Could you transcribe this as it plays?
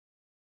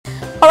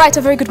All right,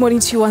 a very good morning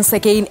to you once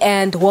again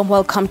and warm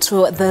welcome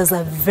to there's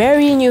a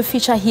very new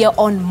feature here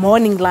on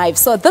Morning Live.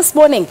 So this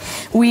morning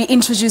we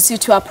introduce you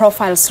to our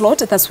profile slot.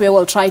 That's where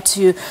we'll try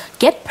to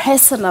get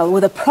personal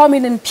with the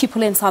prominent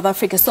people in South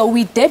Africa. So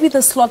we debut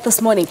the slot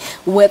this morning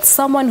with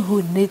someone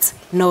who needs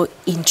no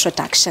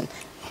introduction.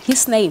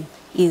 His name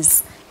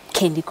is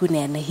Kenny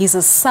Kunene. He's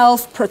a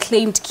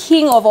self-proclaimed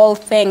king of all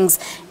things,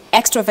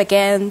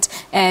 extravagant,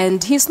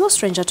 and he's no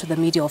stranger to the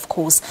media, of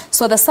course.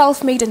 So the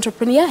self-made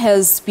entrepreneur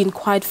has been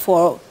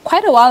for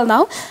quite a while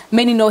now.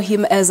 Many know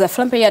him as a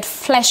flamboyant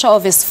flasher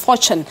of his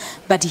fortune,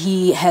 but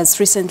he has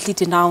recently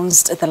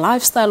denounced the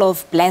lifestyle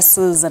of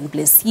blesees and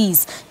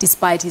blesees,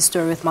 despite his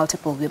story with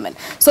multiple women.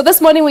 So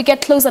this morning we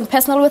get close and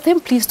personal with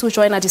him. Please do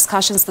join our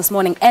discussions this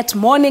morning at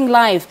Morning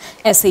Live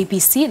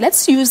SABC.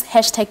 Let's use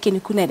hashtag Kenny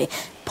Kunene.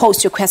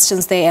 Post your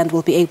questions there and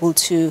we'll be able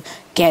to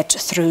get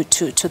through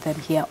to them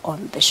here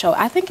on the show.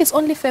 I think it's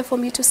only fair for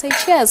me to say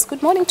cheers.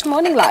 Good morning to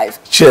Morning Live.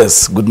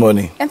 Cheers. Good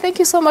morning. And thank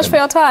you so much for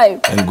your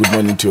time. And good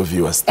morning to your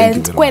viewers. Thank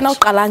you very much.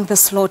 And when the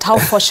slot, how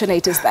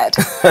fortunate is that?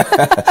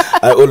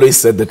 I always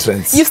set the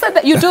trends. You said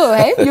that. You do,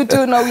 eh? You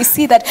do. No, we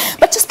see that.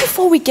 But just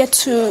before we get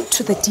to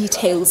the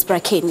details,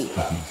 Kenny,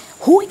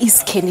 who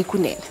is Kenny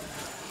Kunene?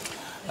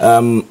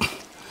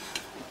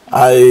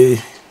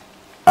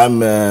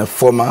 I'm a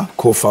former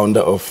co-founder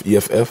of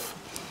EFF.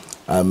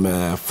 I'm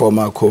a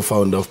former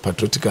co-founder of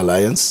Patriotic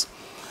Alliance.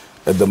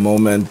 At the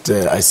moment,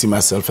 I see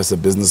myself as a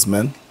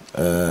businessman.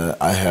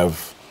 I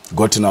have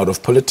gotten out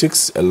of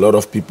politics. A lot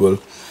of people,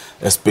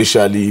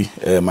 especially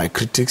my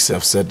critics,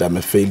 have said I'm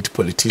a failed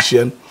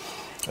politician.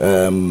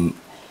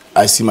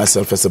 I see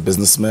myself as a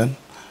businessman.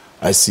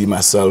 I see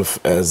myself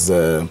as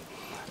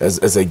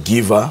a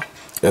giver,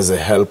 as a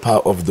helper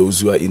of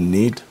those who are in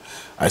need.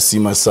 I see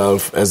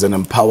myself as an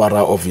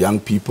empowerer of young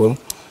people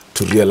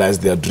to realize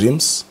their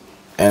dreams.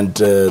 And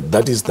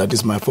that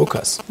is my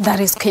focus. That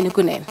is Kenny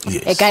Kunene,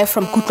 yes. A guy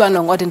from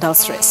Kutwanong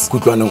Odendalstress.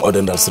 Kutwanong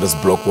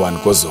Odendalstress, Block 1,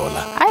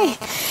 Kozola. Aye.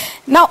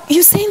 Now,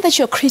 you're saying that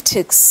your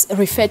critics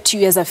refer to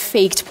you as a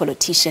faked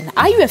politician.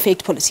 Are you a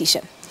faked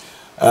politician?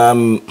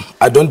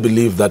 I don't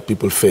believe that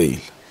people fail.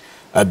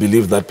 I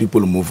believe that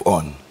people move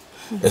on,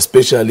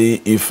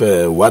 especially if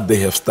what they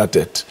have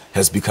started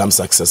has become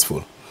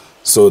successful.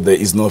 So there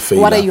is no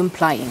failure. What are you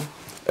implying?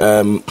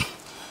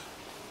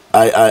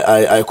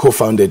 I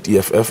co-founded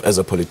EFF as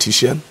a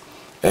politician,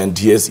 and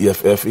here's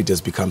EFF, it has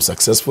become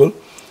successful.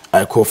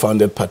 I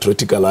co-founded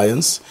Patriotic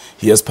Alliance.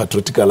 Here's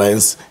Patriotic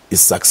Alliance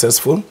is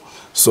successful.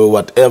 So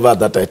whatever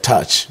that I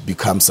touch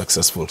becomes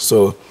successful.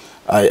 So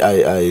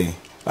I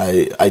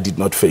did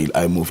not fail.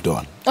 I moved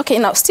on. Okay,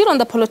 now still on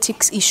the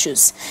politics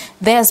issues,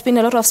 there has been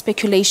a lot of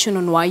speculation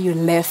on why you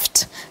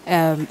left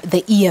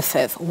the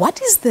EFF.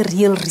 What is the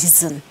real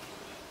reason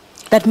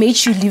that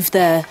made you leave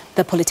the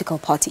political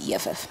party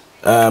EFF?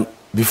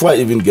 Before I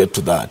even get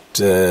to that,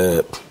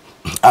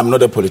 I'm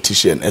not a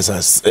politician as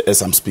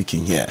I'm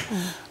speaking here.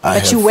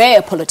 But you were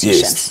a politician.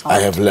 Yes, I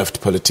have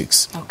left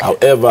politics. Okay.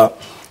 However,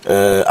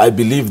 I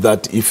believe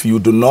that if you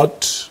do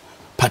not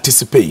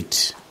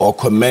participate or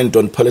comment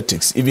on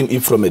politics, even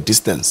if from a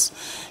distance,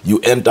 you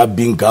end up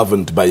being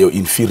governed by your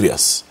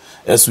inferiors.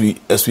 As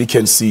we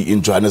can see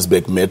in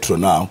Johannesburg Metro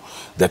now,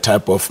 the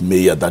type of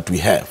mayor that we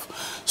have.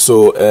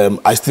 So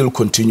I still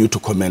continue to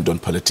comment on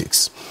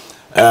politics.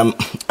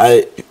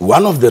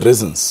 One of the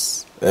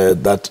reasons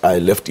that I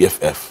left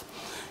EFF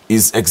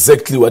is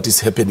exactly what is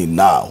happening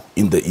now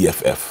in the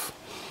EFF.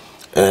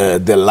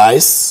 The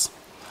lies,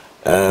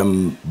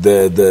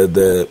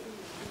 the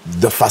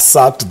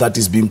facade that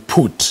is being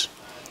put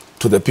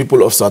to the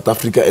people of South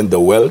Africa and the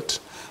world,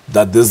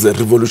 that there's a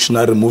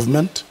revolutionary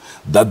movement,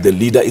 that the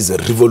leader is a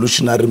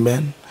revolutionary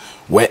man,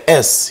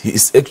 whereas he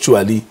is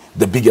actually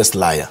the biggest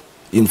liar.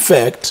 In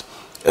fact,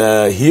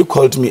 he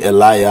called me a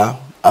liar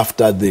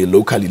after the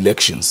local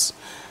elections,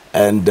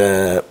 and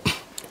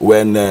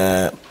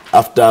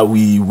after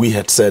we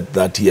had said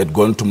that he had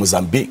gone to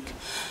Mozambique.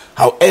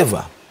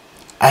 However,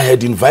 I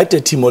had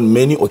invited him on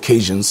many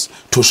occasions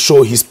to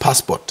show his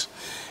passport,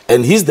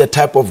 and he's the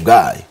type of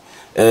guy,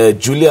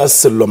 Judas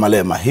Selot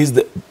Malema.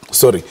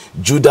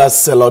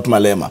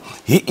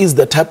 He is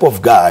the type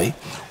of guy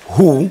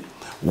who,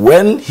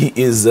 when he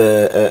is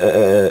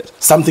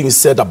something is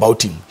said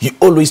about him, he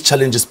always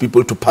challenges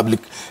people to public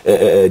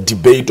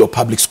debate or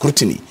public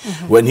scrutiny.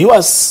 When it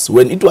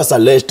was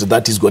alleged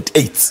that he's got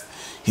AIDS,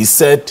 he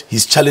said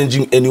he's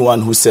challenging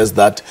anyone who says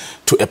that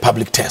to a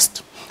public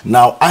test.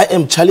 Now I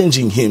am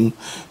challenging him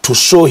to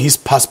show his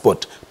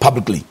passport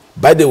publicly.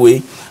 By the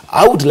way,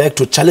 I would like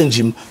to challenge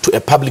him to a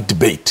public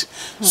debate,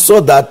 so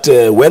that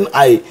when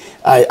I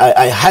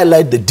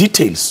highlight the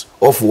details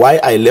of why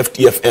I left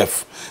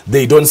EFF,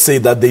 they don't say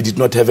that they did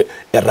not have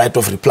a right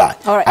of reply.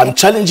 Right. I'm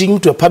challenging him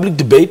to a public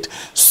debate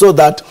so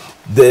that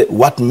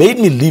what made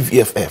me leave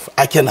EFF,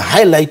 I can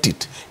highlight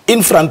it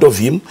in front of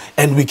him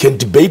and we can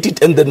debate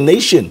it, and the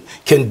nation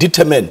can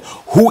determine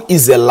who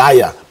is a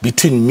liar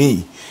between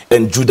me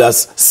and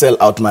Judas sell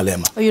out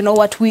Malema. You know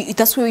what?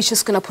 That's where we're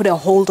just going to put a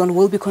hold on.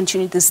 We'll be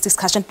continuing this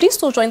discussion. Please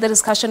do join the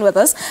discussion with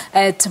us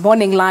at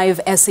Morning Live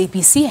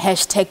SABC,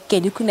 hashtag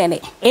Kenny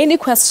Kunene. Any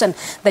question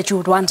that you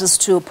would want us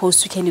to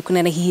pose to Kenny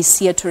Kunene, he is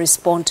here to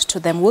respond to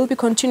them. We'll be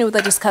continuing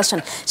the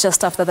discussion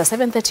just after the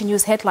 7:30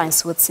 news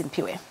headlines with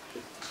Simpiwe.